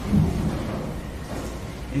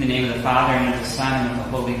In the name of the Father, and of the Son, and of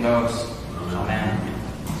the Holy Ghost. Amen.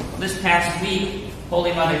 This past week,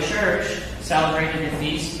 Holy Mother Church celebrated the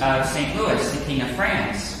feast of St. Louis, the King of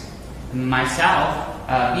France. Myself,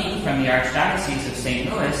 being from the Archdiocese of St.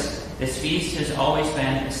 Louis, this feast has always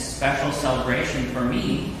been a special celebration for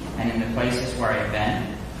me and in the places where I've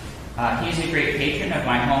been. He's a great patron of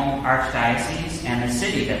my home archdiocese and the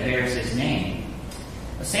city that bears his name.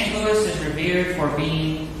 St. Louis is revered for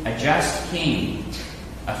being a just king,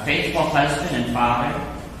 a faithful husband and father,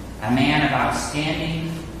 a man of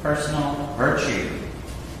outstanding personal virtue.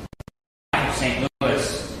 The life of St.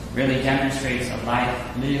 Louis really demonstrates a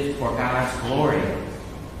life lived for God's glory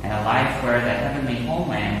and a life where the heavenly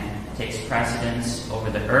homeland takes precedence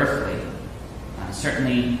over the earthly.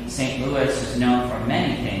 Certainly, St. Louis is known for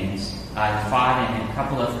many things. He fought in a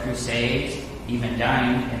couple of crusades, even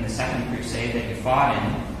dying in the second crusade that he fought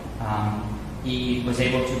in. He was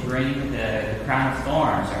able to bring the crown of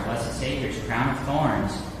thorns, our Blessed Savior's crown of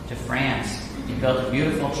thorns, to France. He built a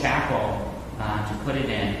beautiful chapel to put it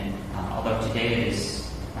in, although today it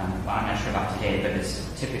is, I'm not sure about today, but it's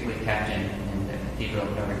typically kept in the Cathedral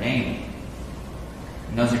of Notre Dame.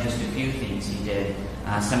 And those are just a few things he did.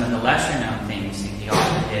 Some of the lesser-known things that he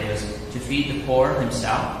also did was to feed the poor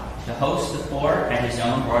himself, to host the poor at his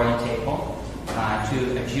own royal table,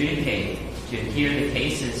 to adjudicate, to hear the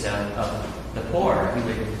cases of the poor. He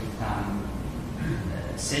would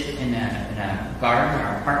sit in a garden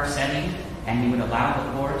or a park setting, and he would allow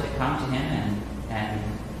the poor to come to him and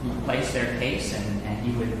place their case, and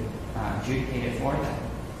he would adjudicate it for them.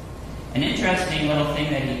 An interesting little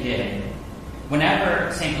thing that he did,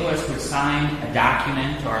 whenever St. Louis would sign a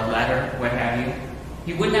document or a letter, what have you,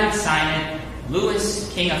 he would not sign it,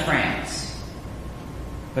 Louis, King of France,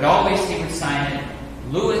 but always he would sign it,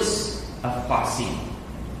 Louis of Poissy.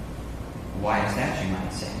 Why is that, you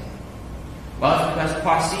might say? Well, it's because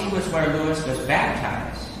Poissy was where Louis was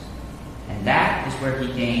baptized, and that is where he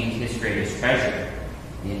gained his greatest treasure,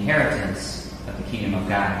 the inheritance of the kingdom of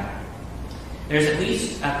God. There's at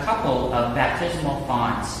least a couple of baptismal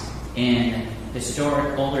fonts in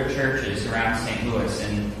historic older churches around St. Louis,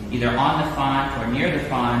 and either on the font or near the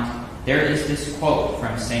font, there is this quote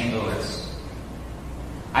from St. Louis.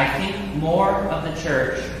 "I think more of the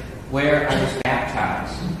church where I was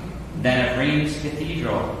baptized than of Rheims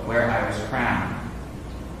Cathedral where I was crowned.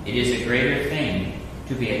 It is a greater thing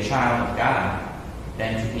to be a child of God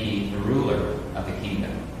than to be the ruler of the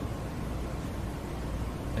kingdom."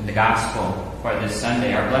 In the Gospel for this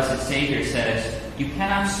Sunday, our Blessed Savior says, "You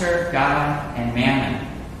cannot serve God and mammon."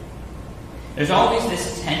 There's always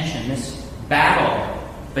this tension, this battle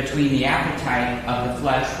between the appetite of the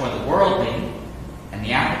flesh for the worldly and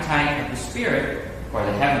the appetite of the Spirit for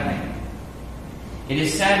the heavenly. It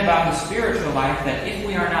is said about the spiritual life that if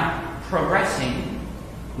we are not progressing,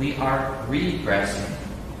 we are regressing.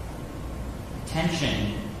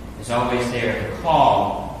 Tension is always there, the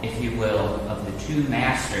call, if you will, of the two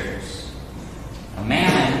masters. A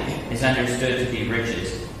mammon is understood to be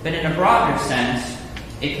riches, but in a broader sense,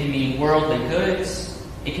 it can mean worldly goods.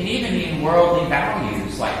 It can even mean worldly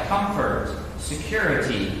values like comfort,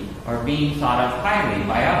 security, or being thought of highly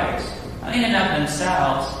by others. In and of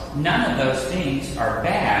themselves, none of those things are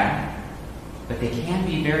bad, but they can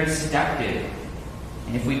be very seductive.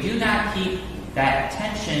 And if we do not keep that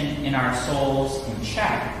tension in our souls in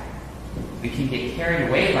check, we can get carried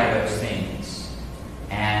away by those things.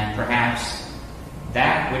 And perhaps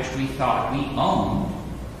that which we thought we owned,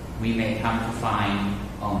 we may come to find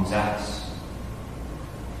owns us.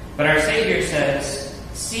 But our Savior says,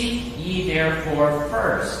 "Seek ye therefore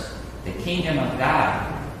first the kingdom of God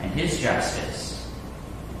and his justice,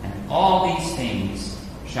 and all these things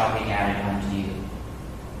shall be added unto you."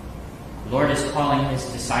 The Lord is calling his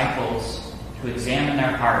disciples to examine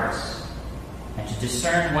their hearts and to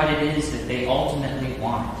discern what it is that they ultimately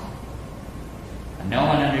want. And no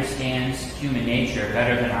one understands human nature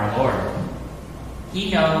better than our Lord. He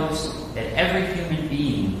knows that every human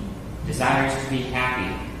being desires to be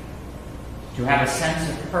happy, to have a sense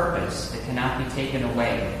of purpose that cannot be taken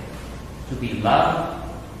away, to be loved,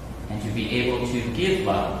 and to be able to give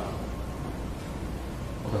love.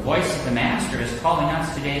 Well, the voice of the Master is calling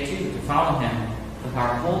us today, too, to follow him with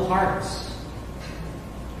our whole hearts.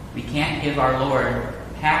 We can't give our Lord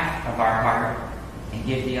half of our heart and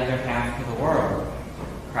give the other half to the world.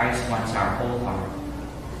 Christ wants our whole heart.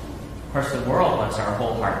 Of course, the world wants our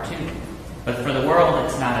whole heart, too. But for the world,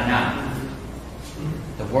 it's not enough.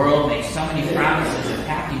 The world makes so many promises of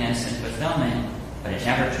happiness and fulfillment, but it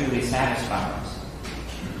never truly satisfies.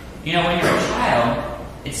 You know, when you're a child,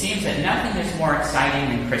 it seems that nothing is more exciting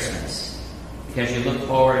than Christmas, because you look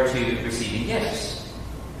forward to receiving gifts.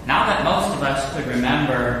 Not that most of us could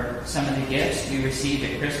remember some of the gifts we received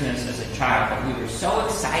at Christmas as a child that we were so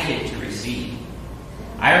excited to receive.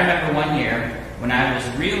 I remember one year when I was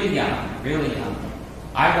really young,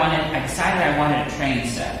 I decided I wanted a train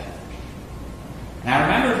set. And I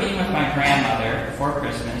remember being with my grandmother before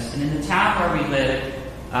Christmas, and in the town where we lived,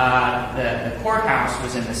 the courthouse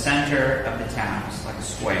was in the center of the town. It's like a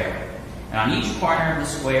square. And on each corner of the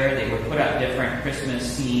square, they would put up different Christmas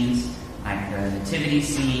scenes, like the nativity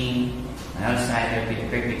scene. On the other side, there would be a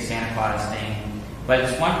great big Santa Claus thing. But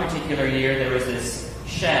this one particular year, there was this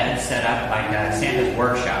shed set up like Santa's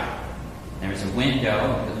workshop. There was a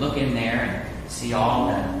window. You could look in there and see all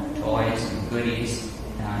the toys and goodies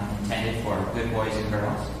intended for good boys and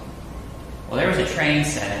girls. Well, there was a train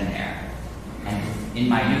set in there. And in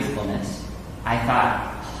my youthfulness, I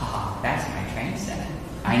thought, that's my train set.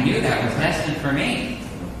 I knew that was destined for me.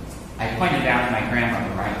 I pointed out to my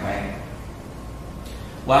grandmother right away.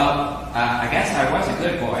 Well, I guess I was a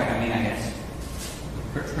good boy. I guess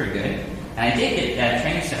pretty good. And I did get that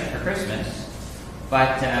train set for Christmas.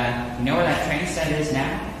 But you know where that train set is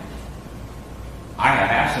now? I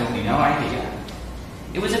have absolutely no idea.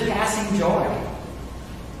 It was a passing joy.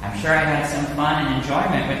 I'm sure I had some fun and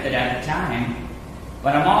enjoyment with it at the time,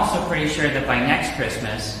 but I'm also pretty sure that by next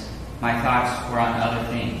Christmas, my thoughts were on other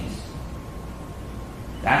things.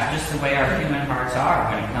 That's just the way our human hearts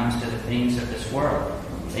are when it comes to the things of this world.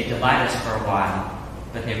 They delight us for a while,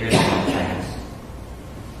 but they really don't last.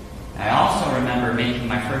 I also remember making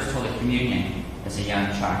my first Holy Communion as a young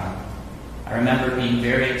child. I remember being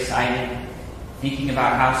very excited, thinking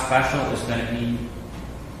about how special it was going to be.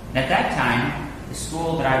 And at that time, the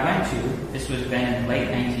school that I went to, this was been in the late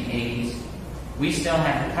 1980s, we still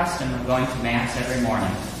had the custom of going to Mass every morning,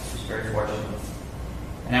 which was very fortunate.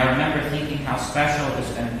 And I remember thinking how special it was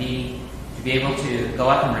going to be able to go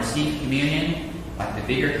up and receive communion, like the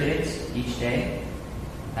bigger kids, each day.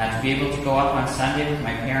 To be able to go up on Sunday with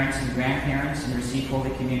my parents and grandparents and receive Holy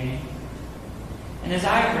Communion. And as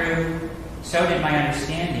I grew, so did my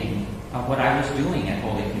understanding of what I was doing at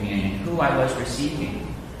Holy Communion, who I was receiving.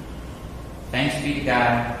 Thanks be to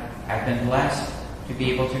God, I've been blessed to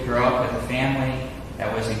be able to grow up with a family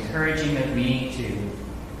that was encouraging of me to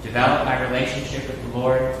develop my relationship with the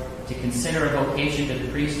Lord, to consider a vocation to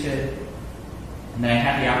the priesthood, and that I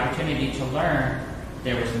had the opportunity to learn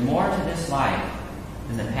there was more to this life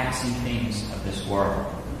than the passing things of this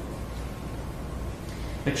world.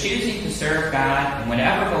 But choosing to serve God in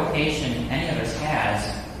whatever vocation any of us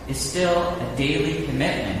has is still a daily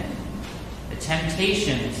commitment. The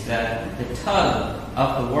temptations, the tug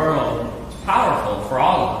of the world is powerful for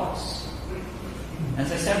all of us.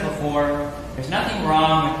 As I said before, there's nothing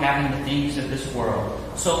wrong with having the things of this world,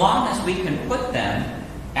 so long as we can put them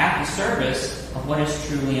at the service of what is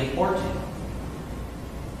truly important.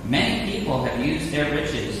 Many people have used their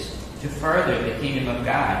riches to further the kingdom of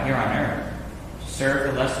God here on earth, to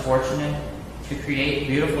serve the less fortunate, to create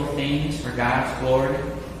beautiful things for God's glory,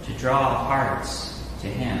 to draw hearts to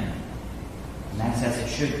Him. And that's as it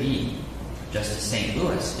should be, just as St.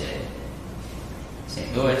 Louis did.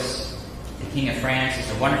 St. Louis, the King of France,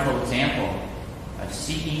 is a wonderful example of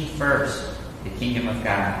seeking first the kingdom of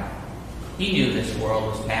God. He knew this world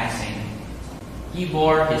was passing. He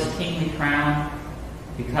bore his kingly crown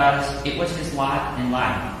because it was his lot in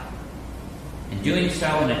life. In doing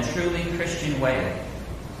so in a truly Christian way,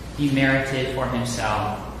 he merited for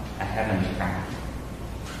himself a heavenly crown.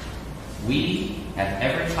 We have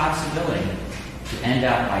every possibility to end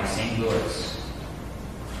up like St. Louis.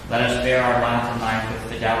 Let us bear our lot in life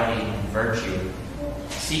with fidelity and virtue,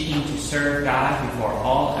 seeking to serve God before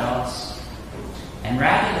all else, and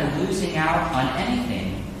rather than losing out on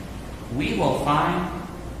anything, we will find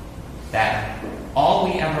that all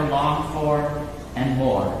we ever longed for and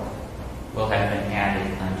more will have been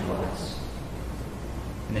added unto us.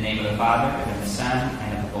 In the name of the Father, and of the Son, and